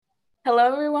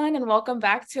Hello, everyone, and welcome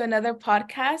back to another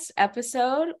podcast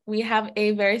episode. We have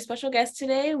a very special guest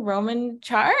today, Roman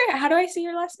Char. How do I say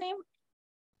your last name?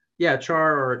 Yeah,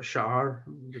 Char or Shahar.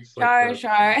 It's like Char, the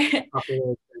Char.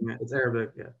 popular thing. It's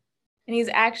Arabic, yeah. And he's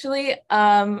actually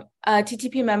a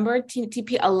TTP member,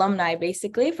 TTP alumni,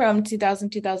 basically, from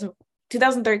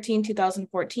 2013,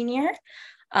 2014 year.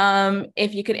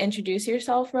 If you could introduce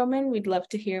yourself, Roman, we'd love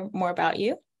to hear more about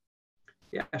you.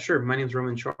 Yeah, sure. My name is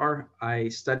Roman Char. I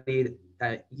studied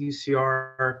at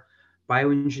UCR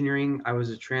Bioengineering. I was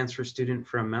a transfer student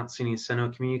from Mount San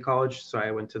Jacinto Community College. So I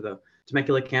went to the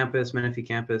Temecula campus, Menifee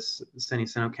campus, San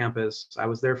Jacinto campus. I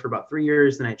was there for about 3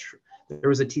 years. Then there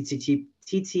was a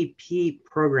TTP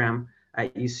program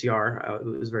at UCR.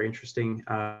 It was very interesting,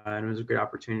 and it was a great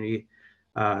opportunity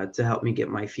to help me get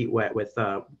my feet wet with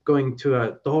going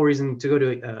to the whole reason to go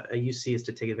to a UC is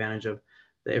to take advantage of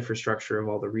the infrastructure of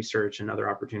all the research and other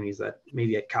opportunities that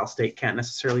maybe at Cal State can't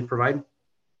necessarily provide.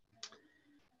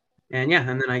 And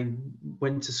then I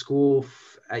went to school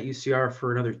at UCR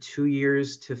for another 2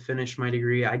 years to finish my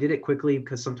degree. I did it quickly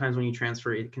because sometimes when you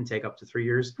transfer, it can take up to 3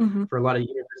 years. Mm-hmm. For a lot of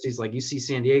universities like UC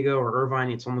San Diego or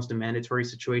Irvine, it's almost a mandatory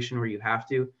situation where you have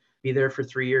to be there for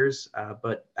 3 years.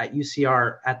 But at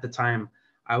UCR at the time,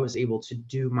 I was able to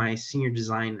do my senior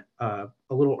design a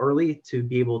little early to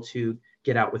be able to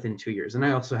get out within 2 years. And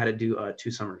I also had to do 2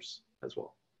 summers as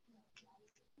well.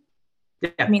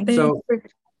 I Yeah. mean, So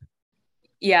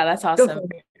yeah, that's Go awesome. for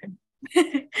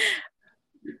it.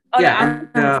 Oh, no, yeah.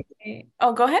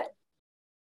 go ahead.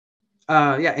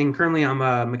 And currently I'm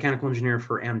a mechanical engineer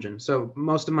for Amgen. So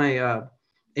most of my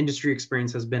industry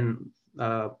experience has been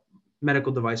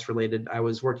medical device related. I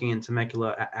was working in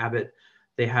Temecula at Abbott.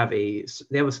 They have a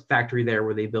factory there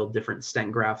where they build different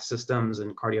stent graft systems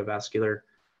and cardiovascular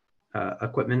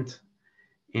equipment.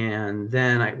 And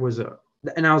then I was a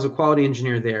quality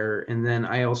engineer there. And then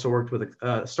I also worked with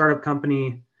a startup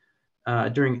company for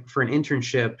an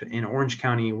internship in Orange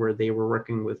County where they were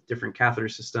working with different catheter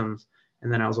systems. And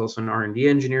then I was also an R&D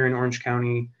engineer in Orange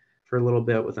County for a little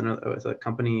bit with a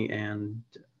company. And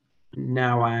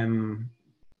now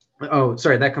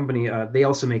that company, they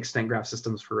also make stent graft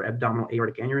systems for abdominal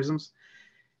aortic aneurysms.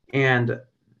 And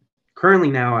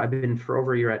currently now I've been for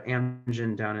over a year at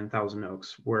Amgen down in Thousand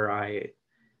Oaks, where I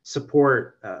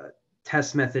support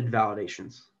test method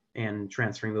validations and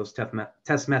transferring those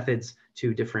test methods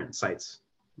to different sites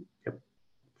for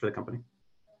the company.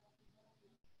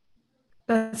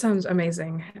 That sounds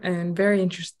amazing and very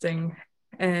interesting.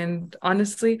 And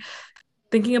honestly,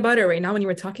 thinking about it right now, when you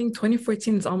were talking,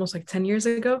 2014 is almost like 10 years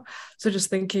ago. So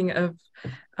just thinking of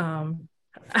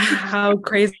how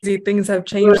crazy things have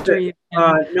changed for you.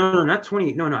 No, not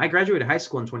 20. No, I graduated high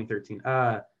school in 2013.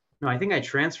 No, I think I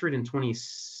transferred in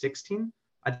 2016.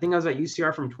 I think I was at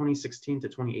UCR from 2016 to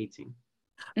 2018.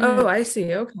 Oh, I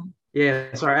see. Okay.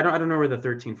 Yeah, sorry, I don't know where the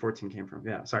 13, 14 came from.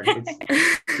 Yeah, sorry.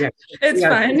 It's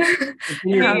fine.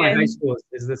 My high school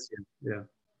is this year. Yeah,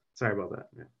 sorry about that.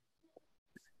 Yeah.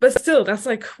 But still, that's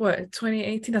like what,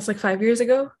 2018? That's like 5 years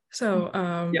ago.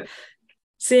 So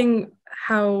seeing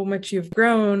how much you've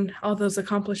grown, all those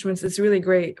accomplishments, it's really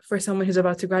great for someone who's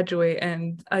about to graduate.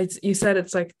 And you said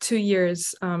it's like 2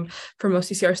 years for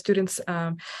most UCR students,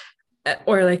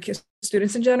 or like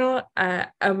students in general.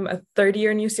 I'm a third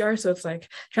year in UCR, so it's like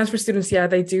transfer students,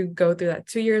 they do go through that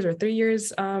 2 years or 3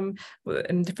 years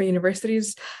in different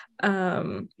universities.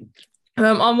 I'm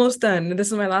almost done. This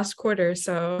is my last quarter,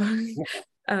 so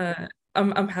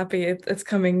I'm happy it's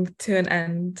coming to an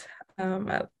end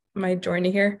at my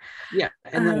journey here. Yeah,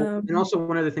 and also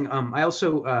one other thing. I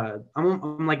also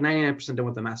I'm like 99% done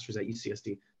with the master's at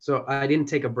UCSD. So I didn't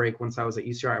take a break once I was at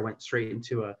UCR. I went straight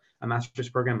into a master's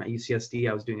program at UCSD.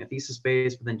 I was doing a thesis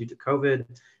based, but then due to COVID,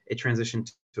 it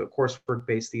transitioned to a coursework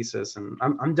based thesis. And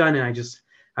I'm done, and I just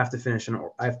have to finish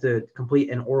I have to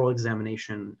complete an oral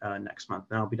examination next month,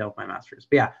 and I'll be done with my master's.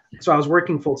 But yeah, so I was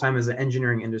working full time as an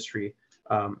engineering industry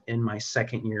in my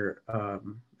second year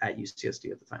at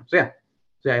UCSD at the time. So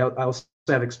yeah, I also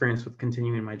have experience with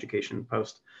continuing my education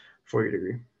post 4-year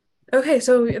degree. Okay,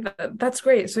 so that's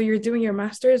great. So you're doing your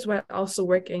master's while also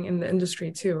working in the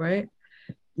industry too, right?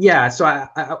 Yeah, so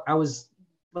I was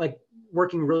like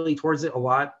working really towards it a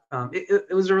lot.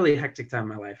 It was a really hectic time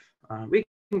in my life. We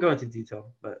can go into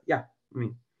detail, but yeah, I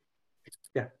mean,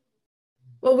 yeah.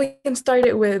 Well, we can start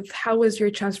it with, how was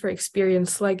your transfer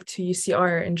experience like to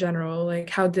UCR in general? Like,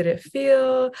 how did it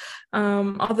feel?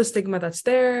 All the stigma that's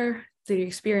there. Did you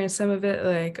experience some of it?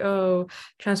 Like, oh,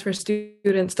 transfer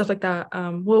student, stuff like that.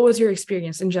 What was your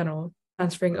experience in general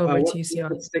transferring over to UCR?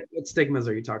 What stigmas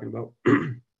are you talking about?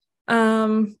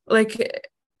 Like,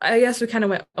 I guess we kind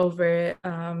of went over it.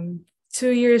 2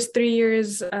 years, 3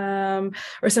 years,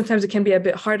 or sometimes it can be a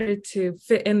bit harder to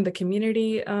fit in the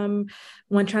community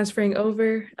when transferring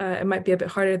over. It might be a bit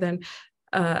harder than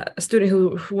a student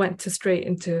who went to straight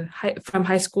into from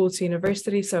high school to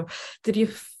university. So did you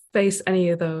face any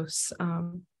of those,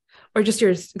 or just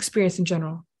your experience in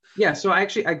general? Yeah, so I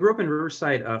grew up in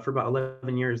Riverside for about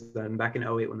 11 years. Then back in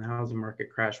 08 when the housing market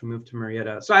crashed, we moved to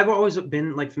Marietta. So I've always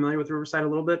been like familiar with Riverside a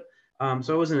little bit.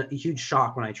 So it wasn't a huge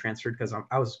shock when I transferred because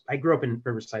I grew up in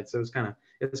Riverside, so it was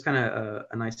kind of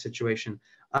a nice situation.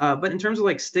 But in terms of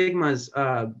like stigmas,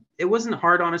 it wasn't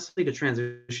hard honestly to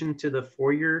transition to the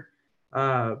four-year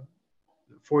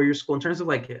school. In terms of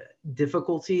like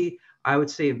difficulty, I would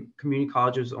say community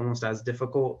college was almost as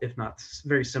difficult, if not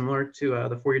very similar to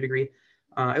the four-year degree.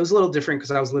 It was a little different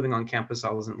because I was living on campus.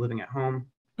 I wasn't living at home.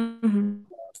 Mm-hmm.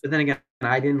 But then again,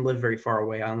 I didn't live very far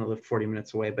away. I only lived 40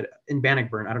 minutes away. But in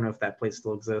Bannockburn, I don't know if that place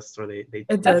still exists or they It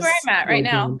That's does. where I'm at right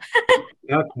now.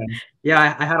 Okay.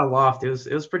 Yeah, I had a loft. It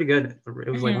was pretty good. It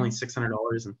was like only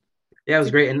 $600, and yeah, it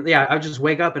was great. And yeah, I would just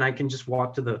wake up and I can just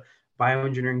walk to the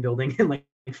bioengineering building in like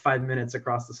 5 minutes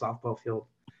across the softball field.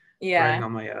 Yeah.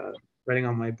 Writing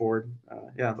on my board.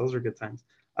 Yeah, those are good times.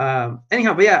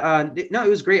 Anyhow, but yeah, no, it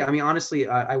was great. I mean, honestly,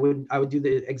 I would do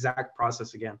the exact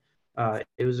process again.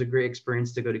 It was a great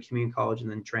experience to go to community college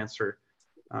and then transfer.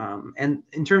 And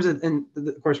in terms of, and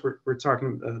of course, we're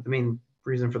talking, the main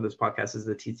reason for this podcast is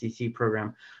the TTT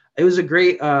program. It was a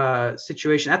great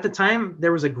situation. At the time,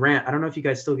 there was a grant. I don't know if you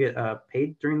guys still get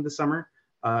paid during the summer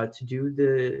to do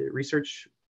the research.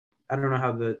 I don't know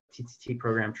how the TTT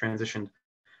program transitioned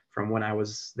from when I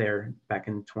was there back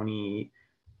in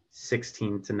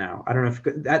 2016 to now. I don't know if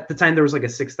at the time there was like a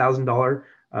 $6,000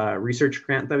 research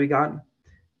grant that we got.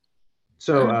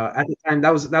 So at the time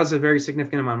that was a very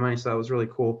significant amount of money. So that was really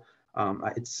cool.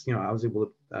 It's, I was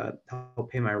able to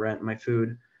help pay my rent, my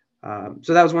food.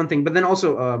 So that was one thing. But then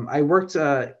also I worked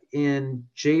in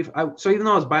so even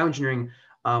though I was bioengineering,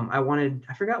 I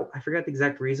forgot the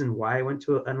exact reason why I went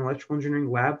to an electrical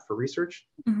engineering lab for research.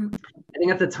 Mm-hmm. I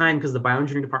think at the time, because the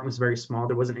bioengineering department was very small,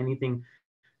 there wasn't anything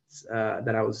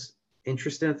that I was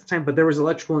interested in at the time, but there was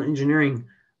electrical engineering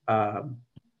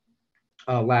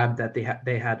lab that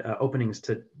they had openings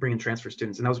to bring in transfer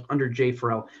students, and that was under Jay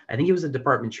Farrell. I think he was a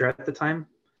department chair at the time.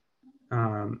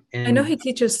 And I know he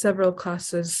teaches several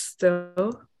classes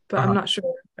still, but I'm not sure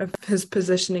of his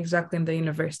position exactly in the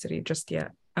university just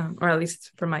yet, or at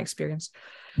least from my experience.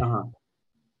 But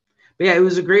yeah, it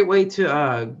was a great way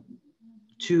to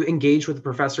engage with the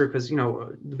professor, because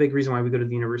the big reason why we go to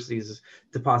the universities is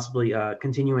to possibly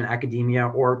continue in academia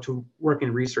or to work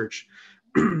in research.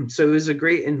 So it was a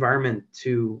great environment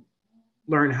to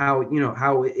learn how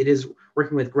it is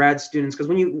working with grad students, because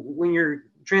when you're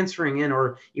transferring in,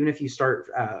 or even if you start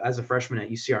as a freshman at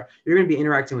UCR, you're going to be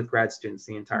interacting with grad students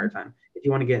the entire time if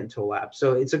you want to get into a lab.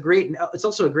 So it's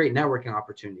also a great networking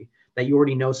opportunity that you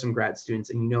already know some grad students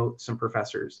and some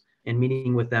professors, and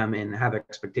meeting with them and have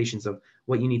expectations of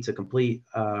what you need to complete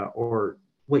or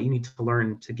what you need to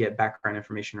learn to get background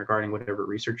information regarding whatever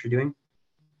research you're doing.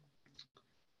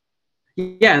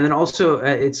 Yeah, and then also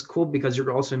it's cool because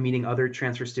you're also meeting other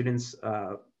transfer students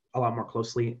a lot more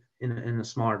closely in a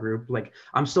smaller group. Like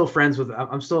I'm still friends with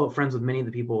many of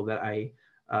the people that I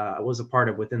was a part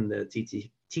of within the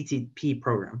TTP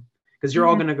program, because you're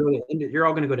all going to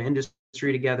go to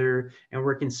industry together and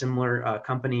work in similar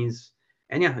companies.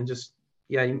 And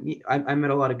I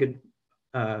met a lot of good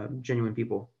genuine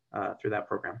people through that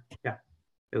program. Yeah,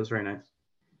 it was very nice.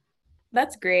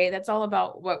 That's great. That's all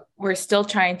about what we're still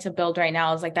trying to build right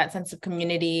now, is like that sense of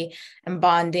community and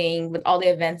bonding with all the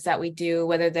events that we do,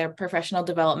 whether they're professional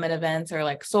development events or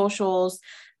like socials.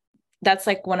 That's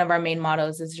like one of our main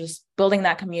mottos, is just building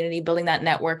that community, building that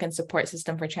network and support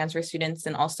system for transfer students.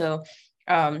 And also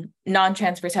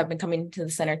non-transfers have been coming to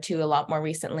the center too a lot more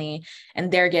recently,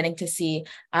 and they're getting to see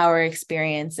our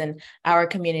experience and our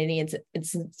community.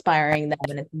 It's inspiring them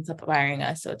and it's inspiring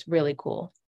us. So it's really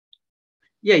cool.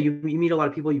 Yeah, you meet a lot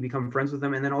of people, you become friends with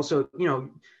them, and then also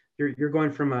you're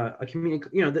going from a community.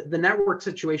 The network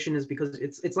situation is because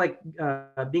it's like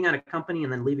being at a company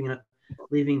and then leaving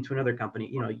to another company.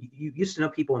 You used to know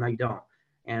people and now you don't,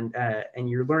 and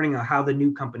you're learning how the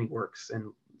new company works,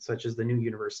 and such as the new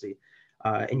university,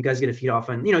 and you guys get to feed off,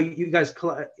 and you guys,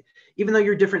 even though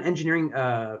you're different engineering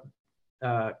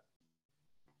what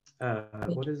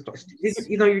is it called?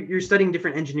 Even though you're studying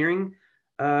different engineering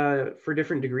for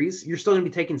different degrees, you're still going to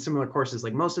be taking similar courses.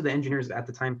 Like most of the engineers at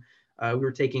the time, we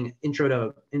were taking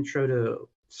intro to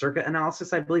circuit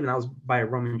analysis, I believe, and that was by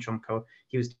Roman Chomko.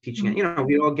 He was teaching it.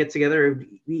 We'd all get together. It'd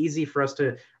be easy for us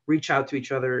to reach out to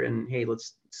each other and, hey,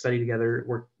 let's study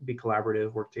together, be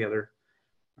collaborative, work together.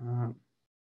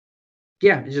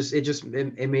 yeah,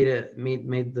 it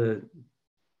made the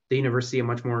university a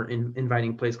much more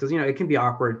inviting place, because it can be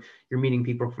awkward. You're meeting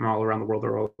people from all around the world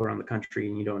or all around the country,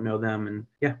 and you don't know them, and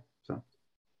so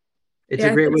it's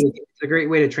a great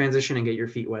way to transition and get your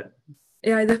feet wet.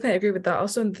 Yeah, I definitely agree with that.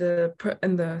 Also, in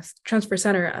the transfer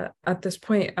center at this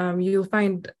point, you'll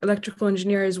find electrical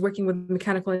engineers working with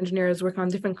mechanical engineers, working on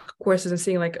different courses and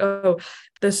seeing like, oh,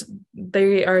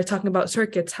 they are talking about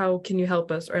circuits. How can you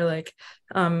help us? Or like,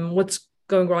 what's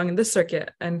going wrong in this circuit?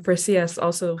 And for CS,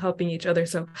 also helping each other.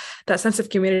 So that sense of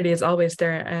community is always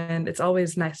there, and it's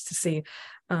always nice to see,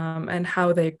 and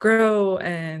how they grow,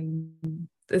 and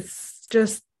it's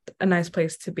just a nice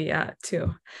place to be at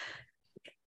too.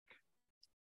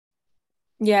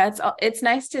 Yeah, it's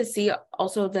nice to see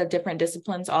also the different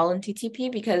disciplines all in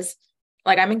TTP, because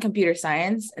like I'm in computer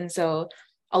science, and so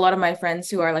a lot of my friends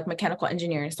who are like mechanical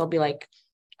engineers, they'll be like,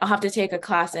 I'll have to take a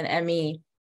class in ME,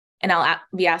 and I'll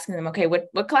be asking them, okay,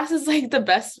 what class is like the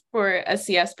best for a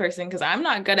CS person, because I'm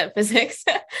not good at physics.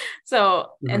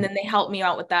 So, and then they help me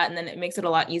out with that, and then it makes it a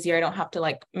lot easier. I don't have to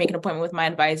like make an appointment with my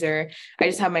advisor. I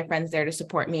just have my friends there to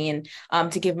support me and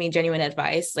to give me genuine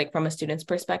advice, like from a student's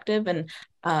perspective. And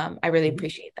I really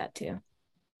appreciate that too.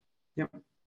 Yep.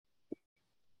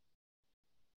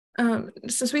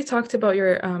 Since we talked about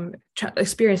your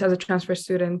experience as a transfer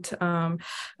student,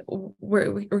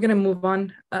 we're going to move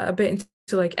on a bit into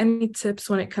like any tips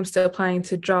when it comes to applying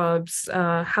to jobs.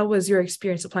 How was your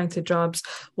experience applying to jobs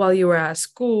while you were at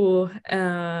school,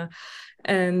 and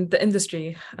the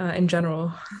industry in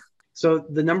general? So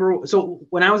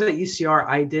when I was at UCR,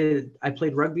 I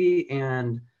played rugby,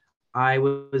 and I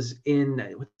was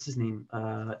in, what's his name?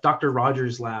 Dr.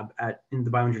 Rogers' lab in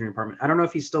the bioengineering department. I don't know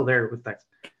if he's still there with that.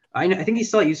 I think he's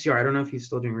still at UCR. I don't know if he's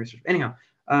still doing research. Anyhow,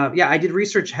 I did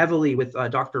research heavily with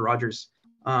Dr. Rogers.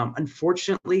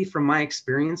 Unfortunately, from my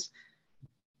experience,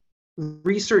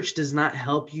 research does not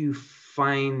help you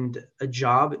find a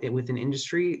job within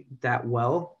industry that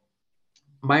well.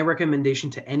 My recommendation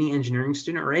to any engineering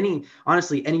student, or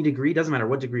honestly, any degree, doesn't matter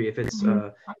what degree, if it's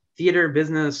theater,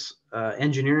 business,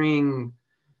 engineering,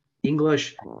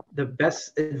 English, the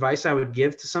best advice I would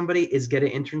give to somebody is get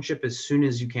an internship as soon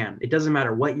as you can. It doesn't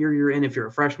matter what year you're in. If you're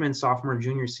a freshman, sophomore,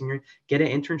 junior, senior, get an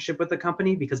internship with a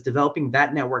company, because developing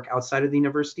that network outside of the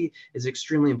university is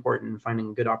extremely important in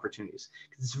finding good opportunities.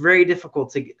 It's very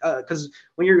difficult to, because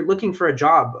when you're looking for a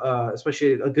job,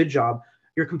 especially a good job,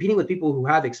 you're competing with people who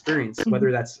have experience,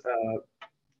 whether that's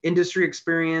industry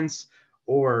experience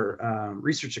or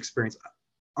research experience.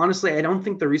 Honestly, I don't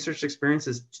think the research experience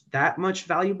is that much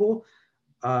valuable,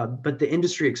 but the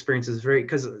industry experience is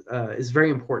very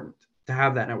important to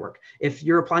have that network. If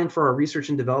you're applying for a research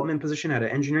and development position at an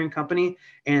engineering company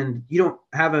and you don't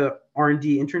have a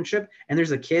R&D internship, and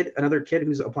there's another kid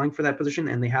who's applying for that position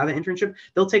and they have an internship,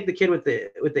 they'll take the kid with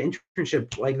the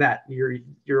internship like that.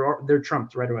 They're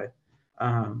trumped right away.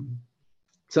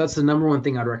 So that's the number one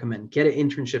thing I'd recommend. Get an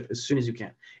internship as soon as you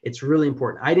can. It's really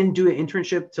important. I didn't do an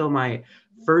internship till my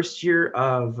first year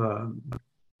of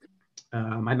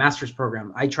my master's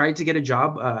program. I tried to get a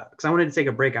job because I wanted to take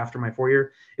a break after my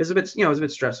 4-year. It was a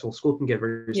bit stressful. School can get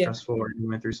very stressful, or you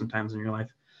went through some times in your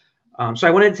life. So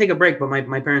I wanted to take a break, but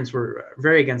my parents were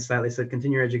very against that. They said,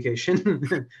 continue your education.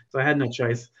 So I had no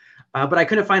choice. But I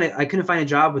couldn't find a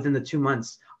job within the 2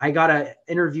 months. I got an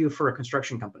interview for a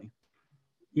construction company,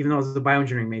 even though I was a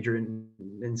bioengineering major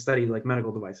and studied like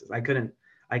medical devices. I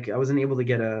wasn't able to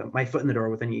get my foot in the door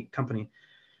with any company.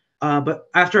 But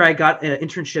after I got an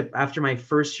internship, after my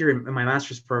first year in my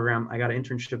master's program, I got an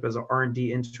internship as an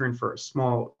R&D intern for a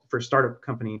startup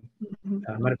company,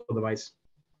 medical device.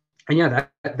 And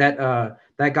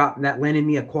that landed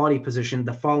me a quality position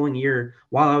the following year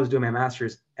while I was doing my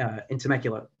master's in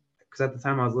Temecula, because at the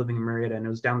time I was living in Marietta and it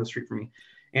was down the street from me.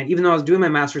 And even though I was doing my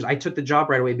master's, I took the job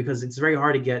right away, because it's very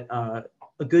hard to get a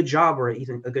good job, or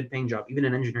even a good paying job, even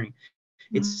in engineering.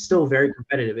 It's still very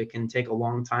competitive. It can take a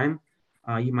long time.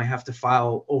 You might have to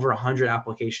file well over 100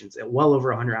 applications.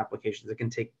 It can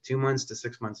take 2 months to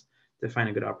 6 months to find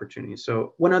a good opportunity.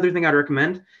 So one other thing I'd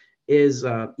recommend is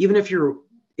even if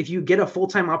you get a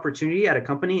full-time opportunity at a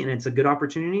company and it's a good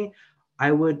opportunity,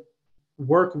 I would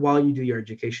work while you do your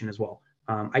education as well.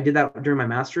 I did that during my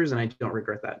master's, and I don't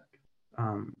regret that.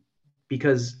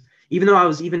 Because even though I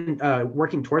was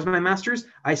working towards my master's,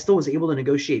 I still was able to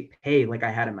negotiate pay like I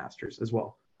had a master's as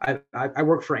well. I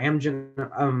work for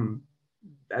Amgen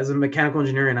as a mechanical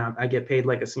engineer, and I get paid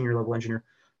like a senior level engineer,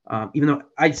 even though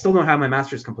I still don't have my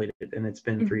master's completed, and it's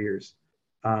been 3 years.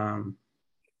 So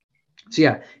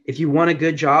yeah, if you want a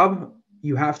good job,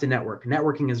 you have to network.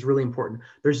 Networking is really important.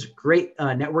 There's great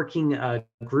networking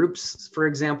groups. For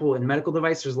example, in medical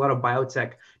device, there's a lot of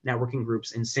biotech networking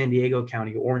groups in San Diego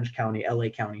County, Orange County, LA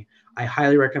County. I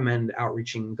highly recommend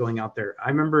outreaching, going out there. I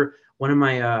remember one of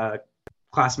my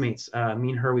classmates,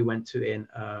 me and her, we went to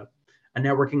a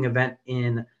networking event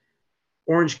in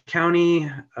Orange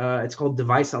County. It's called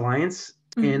Device Alliance,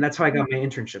 and that's how I got my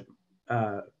internship.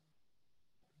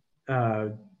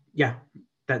 Yeah,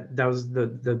 that was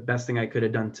the best thing I could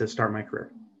have done to start my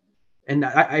career. And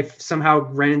I somehow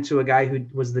ran into a guy who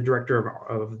was the director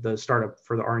of the startup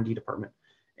for the R&D department,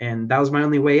 and that was my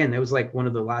only way in. It was like one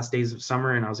of the last days of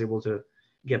summer, and I was able to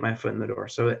get my foot in the door.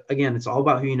 So again, it's all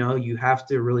about who you know. You have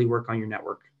to really work on your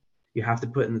network. You have to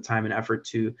put in the time and effort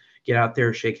to get out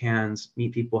there, shake hands,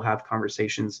 meet people, have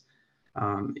conversations.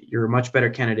 You're a much better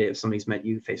candidate if somebody's met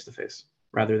you face to face,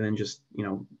 rather than just,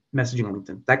 messaging on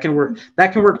LinkedIn. That can work.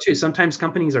 That can work too. Sometimes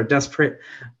companies are desperate.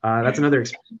 That's another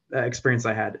experience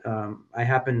I had.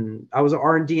 I was an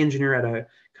R&D engineer at a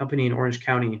company in Orange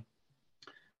County.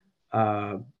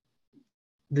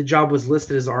 The job was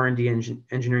listed as R&D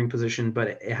engineering position, but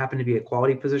it happened to be a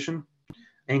quality position.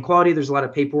 And quality, there's a lot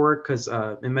of paperwork because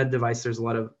in med device,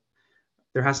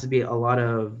 there has to be a lot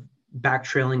of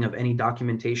backtrailing of any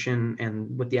documentation,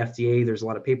 and with the FDA, there's a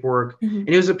lot of paperwork. And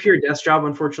it was a pure desk job,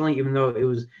 unfortunately, even though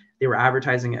they were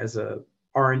advertising as a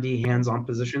R&D hands-on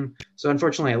position. So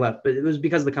unfortunately, I left, but it was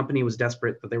because the company was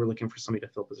desperate that they were looking for somebody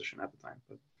to fill position at the time.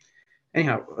 But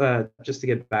anyhow, just to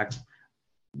get back,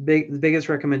 the biggest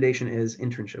recommendation is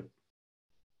internship.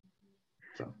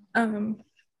 So.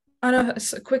 On a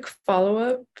quick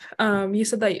follow-up, you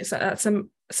said that at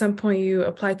some point you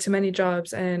applied to many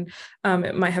jobs, and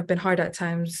it might have been hard at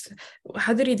times.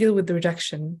 How did you deal with the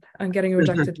rejection and getting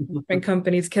rejected from different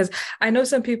companies? Because I know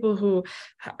some people who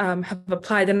have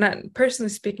applied, and not personally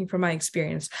speaking from my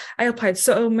experience, I applied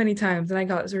so many times and I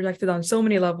got rejected on so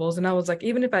many levels. And I was like,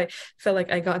 even if I felt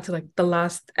like I got to like the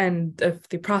last end of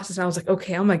the process, I was like,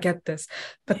 okay, I'm gonna get this.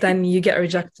 But then you get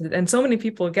rejected, and so many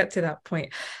people get to that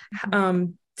point.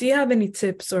 Do you have any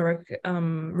tips or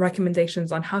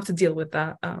recommendations on how to deal with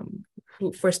that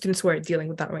for students who are dealing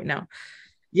with that right now?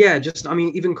 Yeah,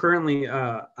 even currently,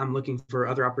 I'm looking for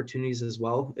other opportunities as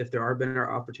well. If there are better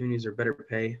opportunities or better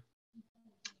pay.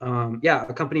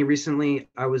 A company recently,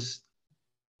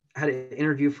 had an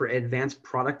interview for an advanced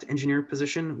product engineer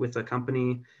position with a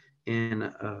company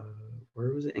in,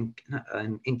 where was it? In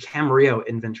Camarillo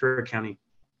in Ventura County.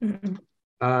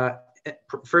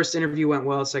 First interview went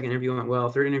well, second interview went well,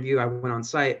 third interview I went on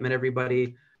site, met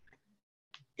everybody,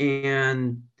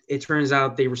 and it turns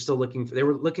out they were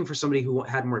looking for somebody who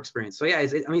had more experience. So yeah,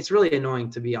 it's really annoying,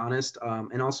 to be honest.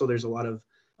 And also there's a lot of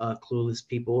clueless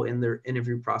people in their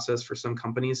interview process for some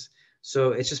companies.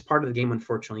 So it's just part of the game,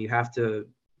 unfortunately. You have to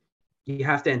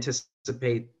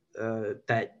anticipate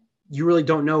that you really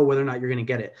don't know whether or not you're going to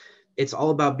get it. It's all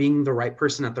about being the right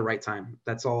person at the right time.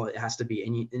 That's all it has to be.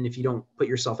 And if you don't put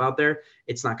yourself out there,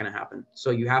 it's not going to happen.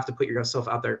 So you have to put yourself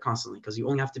out there constantly, because you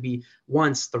only have to be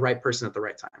once the right person at the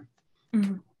right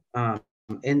time.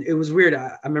 And it was weird.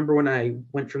 I remember when I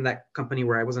went from that company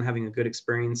where I wasn't having a good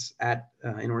experience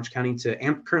in Orange County to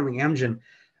currently Amgen.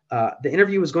 The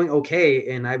interview was going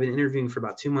okay, and I've been interviewing for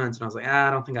about 2 months, and I was like, I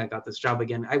don't think I got this job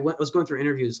again. I was going through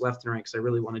interviews left and right because I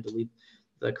really wanted to leave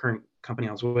the current company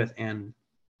I was with, and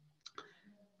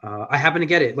I happened to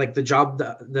get it. Like the job,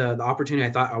 the opportunity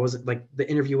I thought I wasn't, like the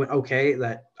interview went okay,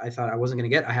 that I thought I wasn't going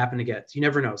to get, I happened to get. So you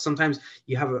never know. Sometimes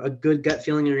you have a good gut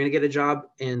feeling you're going to get a job,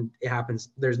 and it happens.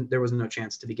 There was no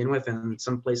chance to begin with. And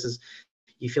some places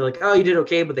you feel like, oh, you did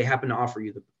okay, but they happen to offer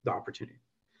you the opportunity.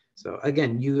 So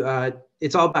again,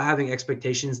 it's all about having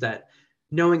expectations, that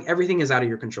knowing everything is out of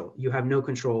your control. You have no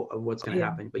control of what's going to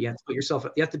happen, but you have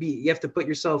to put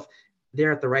yourself there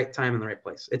at the right time in the right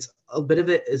place. It's a bit of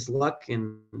it is luck,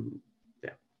 and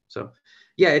so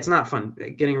it's not fun.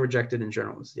 Getting rejected in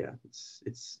general is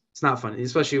it's not fun,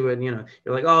 especially when you're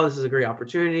like, oh, this is a great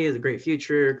opportunity, it's a great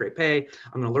future, great pay,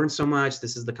 I'm going to learn so much,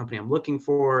 this is the company I'm looking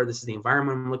for, this is the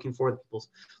environment I'm looking for, the people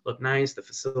look nice, the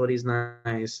facility's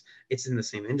nice, it's in the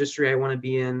same industry I want to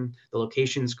be in, the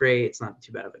location's great, it's not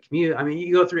too bad of a commute. I mean,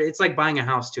 you go through, it's like buying a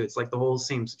house too, it's like the whole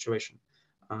same situation,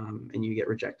 and you get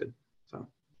rejected. So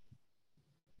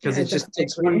because it just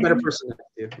takes one better person to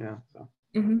do. Yeah. So.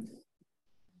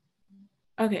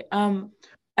 Okay.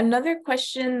 Another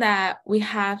question that we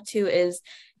have too is,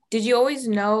 did you always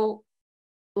know,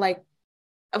 like,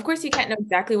 of course you can't know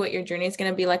exactly what your journey is going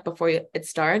to be like before it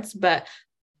starts, but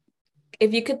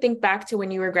if you could think back to when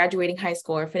you were graduating high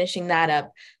school or finishing that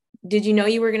up, did you know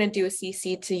you were going to do a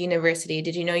CC to university?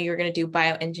 Did you know you were going to do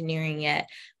bioengineering yet?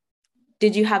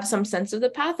 did you have some sense of the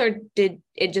path, or did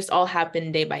it just all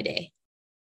happen day by day?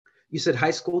 You said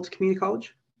high school to community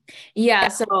college? Yeah.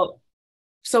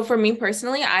 So for me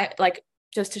personally, I like,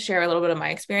 just to share a little bit of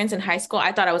my experience in high school,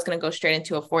 I thought I was going to go straight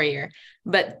into a 4-year,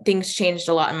 but things changed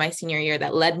a lot in my senior year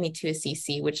that led me to a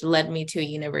CC, which led me to a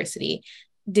university.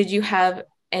 Did you have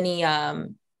any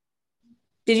other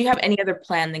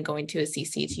plan than going to a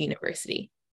CC to university?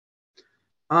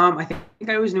 I think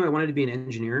I always knew I wanted to be an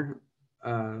engineer.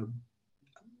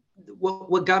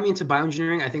 What got me into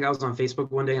bioengineering, I think I was on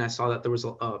Facebook one day and I saw that there was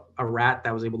a rat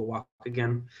that was able to walk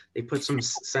again. They put some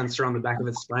sensor on the back of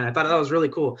its spine. I thought that was really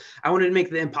cool. I wanted to make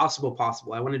the impossible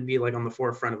possible. I wanted to be like on the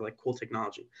forefront of like cool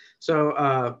technology. So,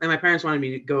 and my parents wanted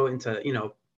me to go into,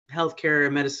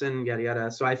 healthcare, medicine, yada,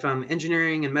 yada. So I found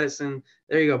engineering and medicine.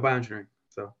 There you go, bioengineering.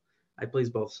 So I please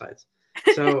both sides.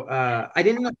 So I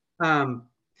didn't,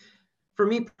 for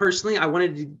me personally,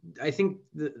 I think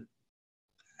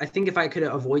if I could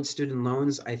avoid student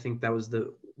loans, I think that was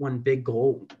the one big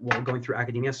goal while going through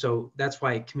academia. So that's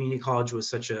why community college was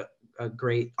such a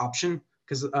great option,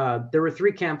 because there were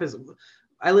 3 campuses.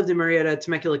 I lived in Marietta.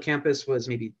 Temecula campus was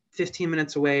maybe 15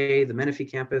 minutes away. The Menifee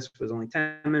campus was only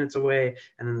 10 minutes away.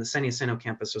 And then the San Jacinto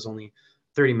campus was only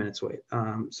 30 minutes away.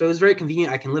 So it was very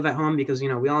convenient. I can live at home because, we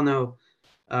all know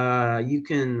you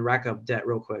can rack up debt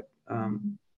real quick.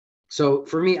 So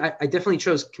for me, I definitely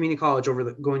chose community college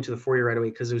over going to the 4-year right away,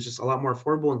 because it was just a lot more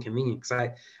affordable and convenient. Because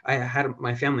I had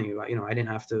my family, I didn't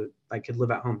have to, I could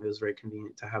live at home. It was very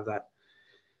convenient to have that.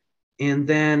 And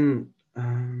then,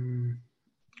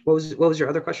 what was your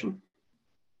other question?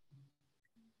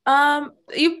 You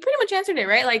pretty much answered it,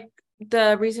 right? Like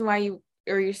the reason why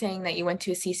you're saying that you went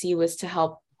to a CC was to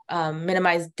help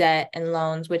minimize debt and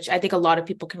loans, which I think a lot of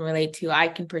people can relate to. I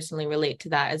can personally relate to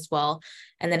that as well.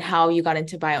 And then how you got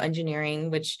into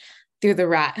bioengineering, which through the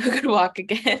rat who could walk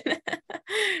again,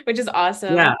 which is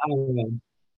awesome. Yeah.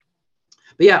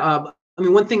 But yeah,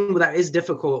 one thing that is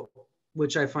difficult,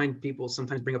 which I find people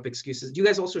sometimes bring up excuses. Do you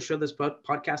guys also show this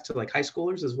podcast to like high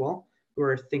schoolers as well, who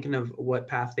are thinking of what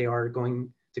path they are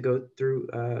going to go through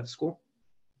school?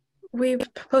 We've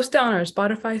posted on our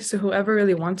Spotify, so whoever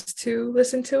really wants to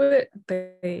listen to it,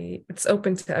 it's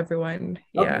open to everyone.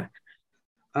 Yeah.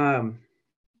 Okay.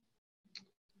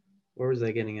 Where was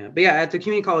I getting at? But yeah, at the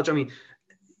community college,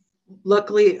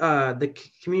 luckily, the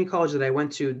community college that I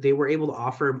went to, they were able to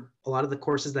offer a lot of the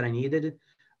courses that I needed.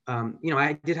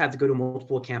 I did have to go to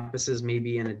multiple campuses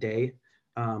maybe in a day.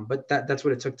 But that's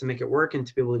what it took to make it work and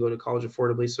to be able to go to college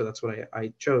affordably. So that's what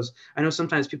I chose. I know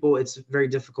sometimes it's very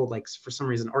difficult, like for some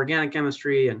reason, organic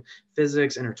chemistry and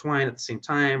physics intertwine at the same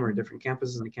time or different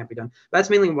campuses, and it can't be done. But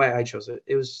that's mainly why I chose it.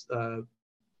 It was, I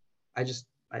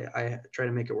try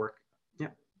to make it work. Yeah.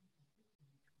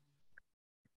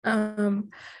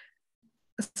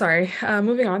 Sorry,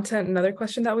 moving on to another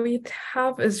question that we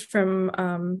have is from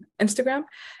Instagram.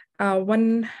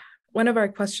 One of our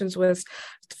questions was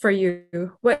for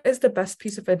you: what is the best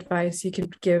piece of advice you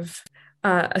could give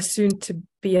a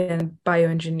soon-to-be a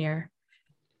bioengineer,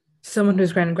 someone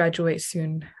who's going to graduate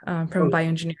soon from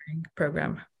bioengineering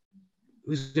program?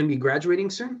 Who's going to be graduating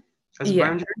soon as a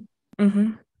bioengineer?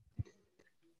 Mm-hmm.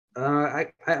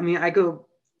 I go,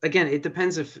 again, it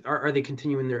depends if are they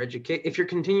continuing their education. If you're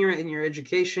continuing in your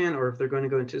education, or if they're going to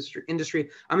go into industry,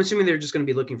 I'm assuming they're just going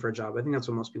to be looking for a job. I think that's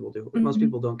what most people do. Mm-hmm. Most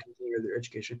people don't continue their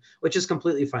education, which is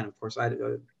completely fine. Of course,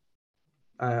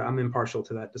 I'm impartial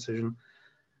to that decision.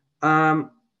 My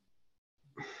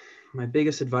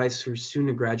biggest advice for soon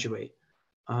to graduate: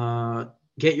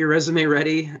 get your resume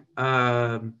ready.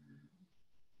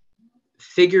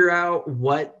 Figure out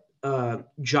what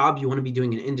job you want to be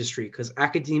doing in industry, because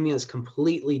academia is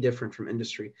completely different from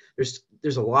industry.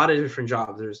 There's a lot of different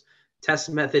jobs. There's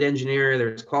test method engineer,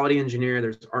 there's quality engineer,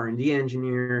 there's R&D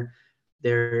engineer,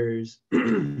 there's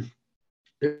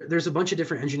there's a bunch of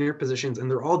different engineer positions, and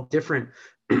they're all different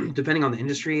depending on the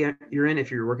industry you're in. If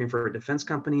you're working for a defense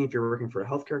company, if you're working for a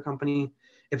healthcare company,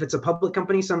 if it's a public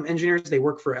company, some engineers, they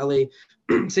work for LA.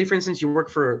 Say for instance, you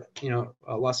work for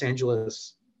Los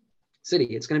Angeles city,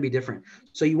 it's going to be different.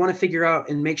 So you want to figure out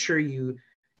and make sure you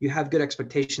have good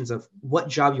expectations of what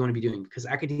job you want to be doing, because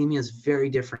academia is very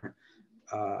different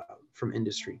from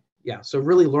industry. Yeah, so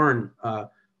really learn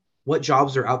what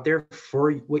jobs are out there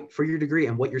for your degree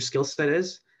and what your skill set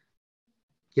is.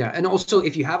 Yeah, and also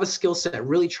if you have a skill set,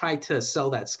 really try to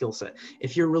sell that skill set.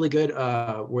 If you're really good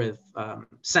with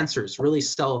sensors, really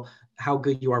sell how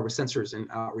good you are with sensors and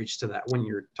outreach to that when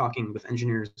you're talking with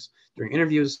engineers during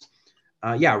interviews.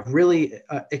 Really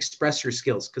express your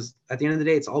skills, because at the end of the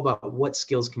day, it's all about what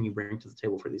skills can you bring to the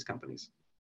table for these companies.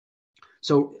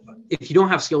 So if you don't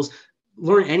have skills,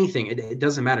 learn anything. It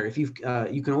doesn't matter if you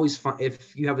can always find,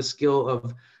 if you have a skill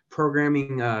of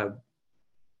programming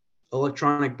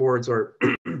electronic boards or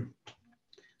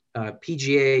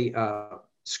PGA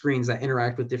screens that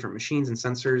interact with different machines and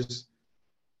sensors.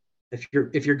 If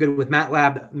you're good with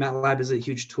MATLAB is a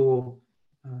huge tool.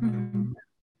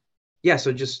 Yeah,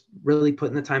 so just really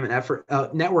putting the time and effort.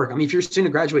 Network. I mean, if you're a student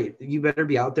to graduate, you better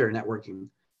be out there networking.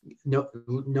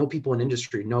 Know people in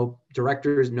industry, know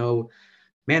directors, know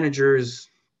managers.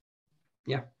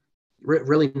 Yeah,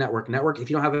 really network. If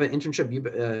you don't have an internship, you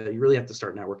really have to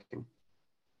start networking.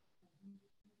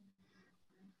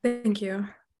 Thank you.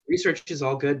 Research is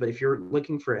all good, but if you're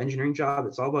looking for an engineering job,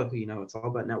 it's all about who you know. It's all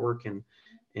about network and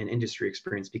industry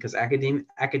experience, because academic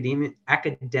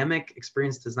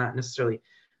experience does not necessarily,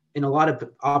 in a lot of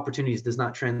opportunities, does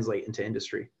not translate into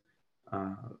industry.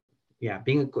 Yeah,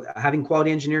 having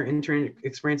quality engineer intern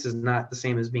experience is not the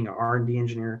same as being an R&D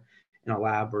engineer in a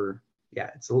lab, or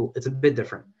yeah, it's a bit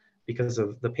different because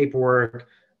of the paperwork,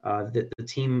 the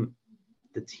team,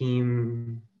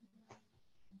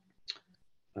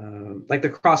 like the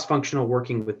cross-functional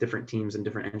working with different teams and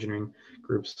different engineering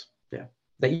groups. Yeah,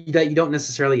 that you don't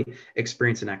necessarily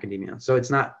experience in academia. So it's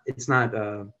not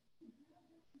how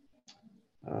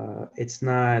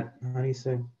do you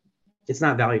say? It's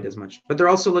not valued as much. But they're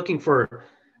also looking for,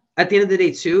 at the end of the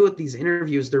day too, with these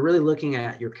interviews, they're really looking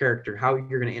at your character, how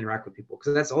you're going to interact with people.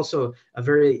 Because that's also a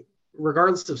very,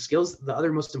 regardless of skills, the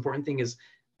other most important thing is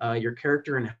your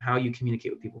character and how you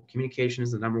communicate with people. Communication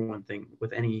is the number one thing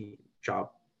with any job.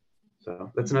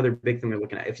 So that's another big thing they're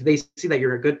looking at. If they see that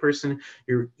you're a good person,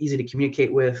 you're easy to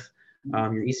communicate with,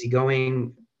 you're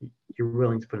easygoing, you're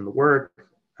willing to put in the work,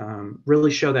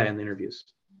 really show that in the interviews.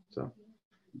 So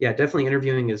yeah, definitely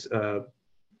interviewing is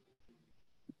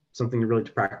something really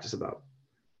to practice about.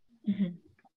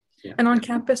 Yeah. And on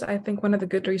campus, I think one of the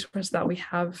good resources that we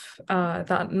have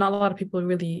that not a lot of people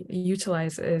really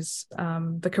utilize is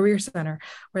the Career Center,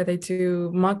 where they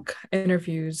do mock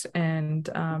interviews and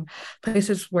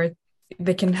places where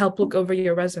they can help look over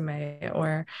your resume,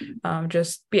 or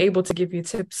just be able to give you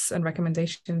tips and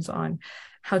recommendations on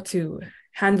how to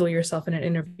handle yourself in an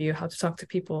interview, how to talk to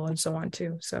people, and so on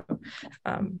too. So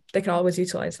they can always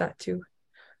utilize that too.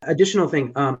 Additional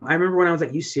thing, I remember when I was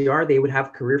at UCR, they would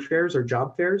have career fairs or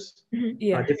job fairs.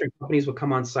 Yeah. Different companies would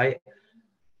come on site.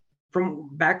 From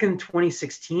back in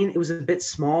 2016, it was a bit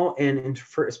small, and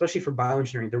especially for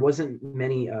bioengineering, there wasn't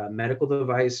many medical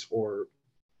device or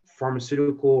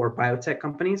pharmaceutical or biotech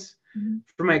companies.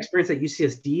 From my experience at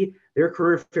UCSD, their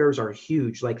career fairs are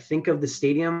huge. Like, think of the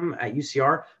stadium at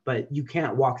UCR, but you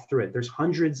can't walk through it. There's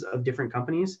hundreds of different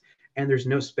companies, and there's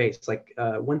no space. Like,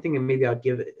 one thing, and maybe I'd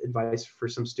give advice for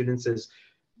some students, is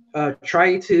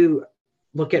try to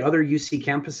look at other UC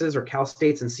campuses or Cal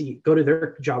States and go to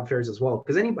their job fairs as well.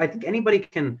 Because I think anybody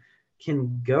can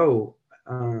go.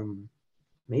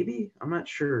 Maybe, I'm not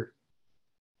sure.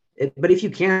 But if you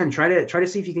can, try to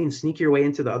see if you can sneak your way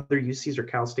into the other UCs or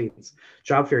Cal States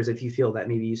job fairs if you feel that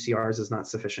maybe UCR's is not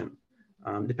sufficient,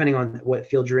 depending on what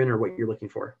field you're in or what you're looking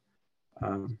for.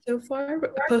 So far,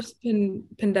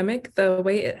 post-pandemic, the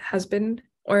way it has been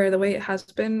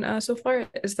so far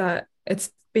is that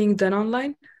it's being done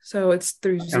online. So it's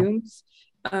through Zooms.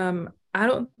 I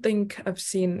don't think I've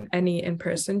seen any in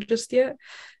person just yet.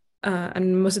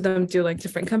 And most of them do like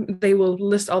different they will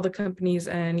list all the companies,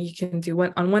 and you can do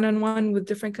one-on-one with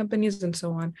different companies and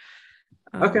so on.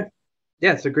 Okay.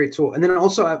 Yeah, it's a great tool. And then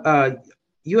also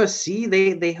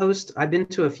USC, they host, I've been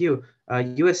to a few,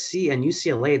 USC and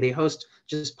UCLA, they host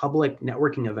just public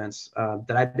networking events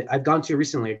that I've gone to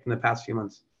recently in the past few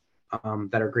months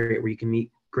that are great, where you can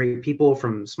meet great people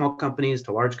from small companies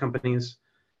to large companies.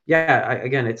 Yeah,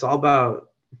 again, it's all about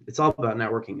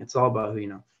networking. It's all about who you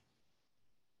know.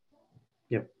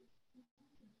 Yep.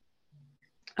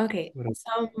 Okay,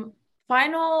 some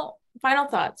final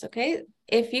thoughts. Okay,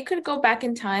 if you could go back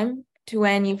in time to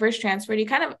when you first transferred, you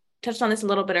kind of touched on this a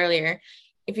little bit earlier.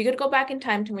 If you could go back in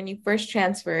time to when you first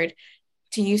transferred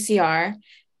to UCR,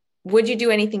 would you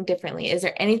do anything differently? Is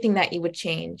there anything that you would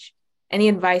change? Any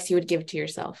advice you would give to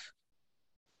yourself?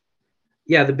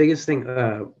 Yeah, the biggest thing,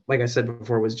 like I said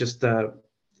before, was just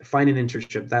find an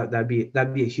internship. That'd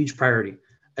be a huge priority.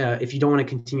 If you don't want to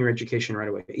continue your education right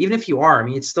away, even if you are, I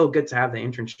mean, it's still good to have the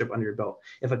internship under your belt.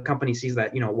 If a company sees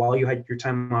that, while you had your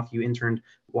time off, you interned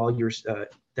while you're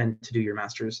then to do your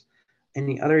master's.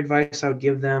 Any other advice I would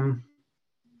give them?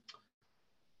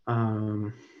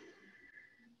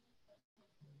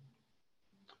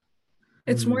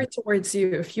 It's more towards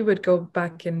you. If you would go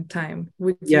back in time,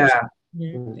 would you?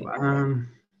 To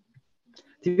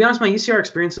be honest, my UCR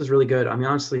experience was really good. I mean,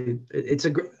 honestly, it's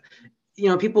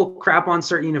people crap on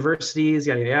certain universities,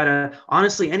 yada, yada.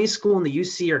 Honestly, any school in the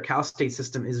UC or Cal State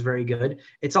system is very good.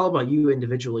 It's all about you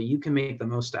individually. You can make the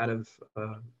most out of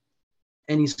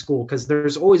any school because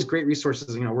there's always great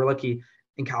resources. We're lucky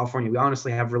in California. We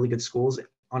honestly have really good schools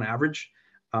on average.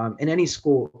 In any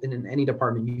school, in any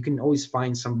department, you can always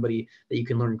find somebody that you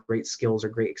can learn great skills or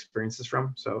great experiences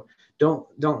from. So don't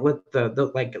let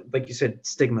the like you said,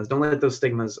 stigmas. Don't let those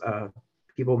stigmas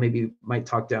people maybe might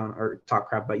talk down or talk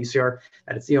crap about UCR,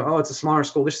 that it's, oh, it's a smaller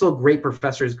school. There's still great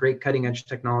professors, great cutting edge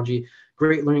technology,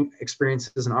 great learning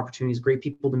experiences and opportunities, great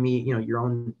people to meet, your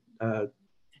own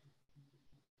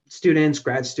students,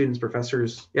 grad students,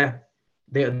 professors. Yeah,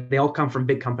 they all come from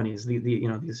big companies.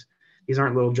 These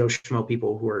aren't little Joe Schmo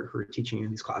people who are teaching you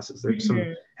these classes. They're some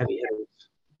heavy hitters.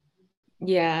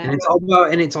 Yeah. And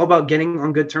it's all about getting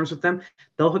on good terms with them.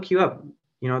 They'll hook you up.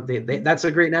 That's a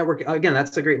great network. Again,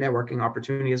 that's a great networking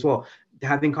opportunity as well.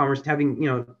 Having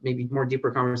maybe more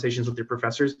deeper conversations with your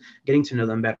professors, getting to know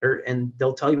them better, and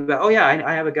they'll tell you about, oh yeah,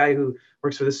 I have a guy who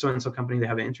works for this so-and-so company. They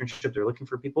have an internship. They're looking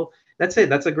for people. That's it.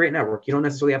 That's a great network. You don't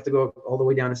necessarily have to go all the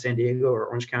way down to San Diego or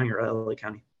Orange County or LA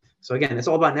County. So again, it's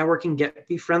all about networking.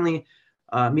 Be friendly,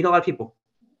 meet a lot of people.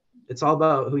 It's all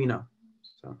about who you know.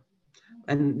 So,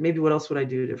 and maybe what else would I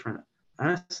do different? I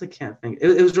honestly can't think.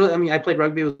 It was really, I played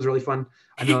rugby. It was really fun.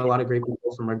 I know a lot of great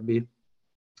people from rugby.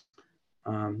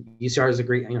 UCR is a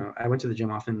great, I went to the gym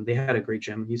often. They had a great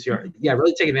gym. UCR, yeah,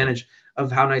 really take advantage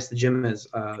of how nice the gym is.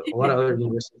 A lot of other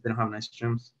universities, they don't have nice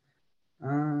gyms.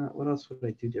 What else would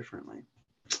I do differently?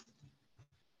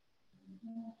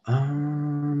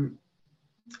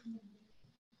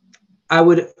 I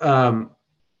would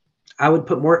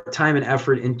put more time and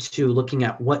effort into looking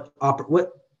at what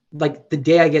like the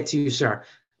day I get to UCR,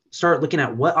 start looking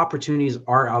at what opportunities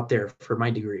are out there for my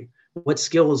degree, what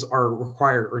skills are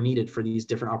required or needed for these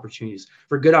different opportunities,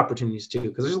 for good opportunities too,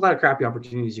 because there's a lot of crappy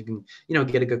opportunities. You can,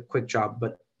 get a good quick job,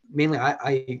 but mainly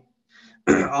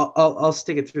I'll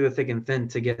stick it through the thick and thin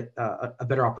to get a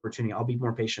better opportunity. I'll be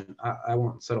more patient. I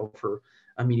won't settle for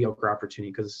a mediocre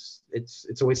opportunity because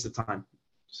it's a waste of time.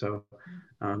 So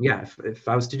yeah, if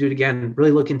I was to do it again,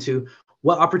 really look into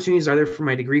what opportunities are there for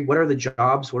my degree, what are the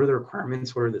jobs, what are the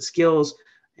requirements, what are the skills,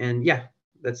 and yeah,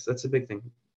 that's a big thing.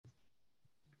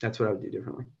 That's what I would do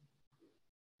differently.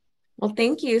 Well,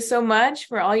 thank you so much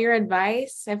for all your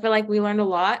advice. I feel like we learned a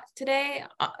lot today.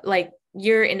 Like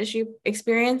your industry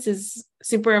experience is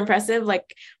super impressive.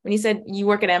 Like when you said you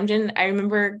work at Amgen, I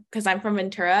remember because I'm from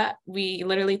Ventura, we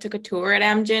literally took a tour at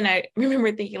Amgen. I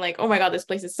remember thinking like, oh my God, this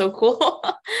place is so cool.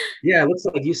 Yeah, it looks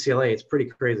like UCLA. It's pretty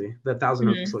crazy. The Thousand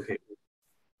Oaks location.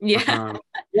 Yeah.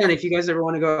 Yeah, and if you guys ever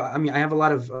want to go, I have a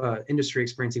lot of industry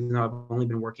experience, even though I've only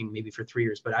been working maybe for 3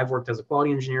 years, but I've worked as a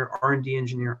quality engineer, R&D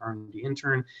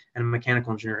intern, and a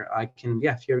mechanical engineer.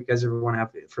 If you guys ever want to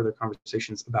have further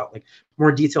conversations about like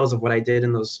more details of what I did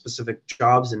in those specific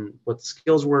jobs and what the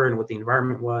skills were and what the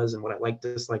environment was and what I liked,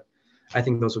 disliked, I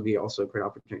think those would be also great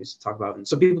opportunities to talk about. And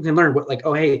so people can learn what, like,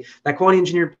 oh, hey, that quality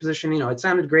engineer position, it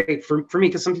sounded great for me,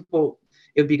 because some people,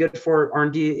 it would be good for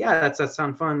R&D. Yeah, that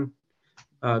sounds fun.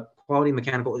 Quality,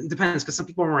 mechanical, it depends, because some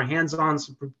people are more hands-on,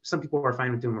 some people are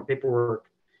fine with doing more paperwork.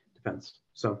 Depends.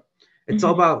 So it's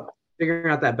all about figuring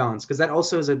out that balance, because that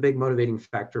also is a big motivating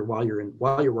factor while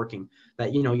you're working,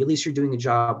 that at least you're doing a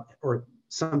job or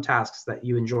some tasks that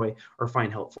you enjoy or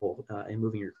find helpful in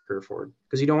moving your career forward,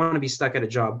 because you don't want to be stuck at a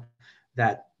job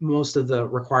that most of the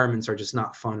requirements are just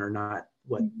not fun or not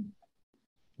what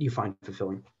you find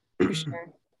fulfilling. For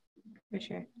sure.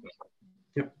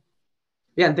 Yep.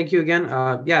 Yeah, and thank you again.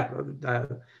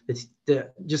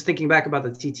 Just thinking back about the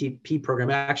TTP program,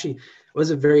 it actually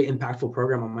was a very impactful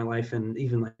program on my life, and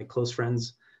even like close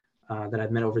friends that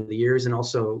I've met over the years, and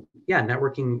also, yeah,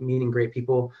 networking, meeting great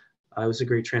people. It was a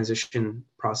great transition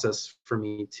process for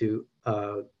me to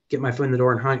get my foot in the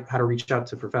door and how to reach out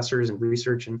to professors and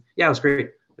research. And yeah, it was great.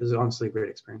 It was honestly a great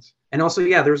experience. And also,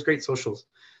 yeah, there was great social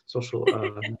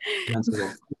events as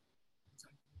well.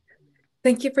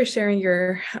 Thank you for sharing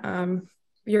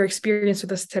your experience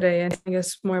with us today and telling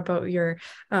us more about your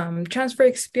transfer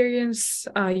experience,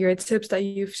 your tips that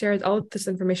you've shared. All of this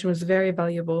information was very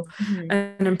valuable,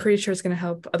 and I'm pretty sure it's going to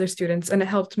help other students. And it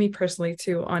helped me personally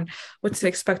too on what to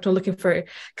expect when looking for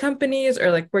companies,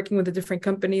 or like working with the different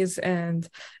companies and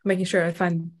making sure I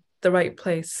find the right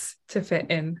place to fit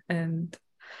in and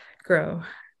grow.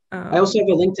 I also have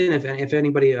a LinkedIn if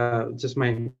anybody, just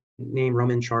my name,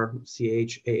 Roman Char,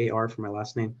 Chaar for my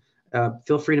last name.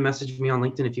 Feel free to message me on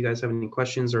LinkedIn if you guys have any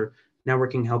questions or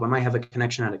networking help. I might have a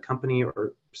connection at a company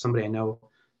or somebody I know.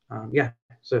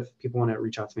 So if people want to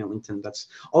reach out to me on LinkedIn, that's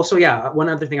also, one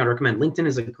other thing I'd recommend. LinkedIn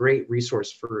is a great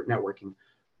resource for networking.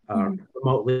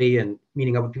 remotely and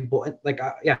meeting up with people. Like,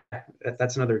 yeah,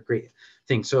 that's another great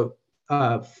thing. So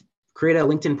create a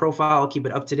LinkedIn profile, keep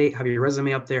it up to date, have your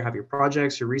resume up there, have your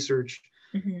projects, your research.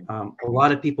 A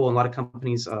lot of people, a lot of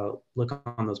companies look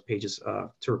on those pages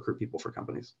to recruit people for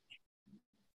companies.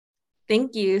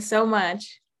 Thank you so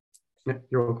much. Yeah,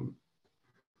 you're welcome.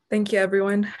 Thank you,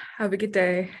 everyone. Have a good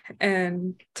day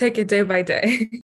and take it day by day.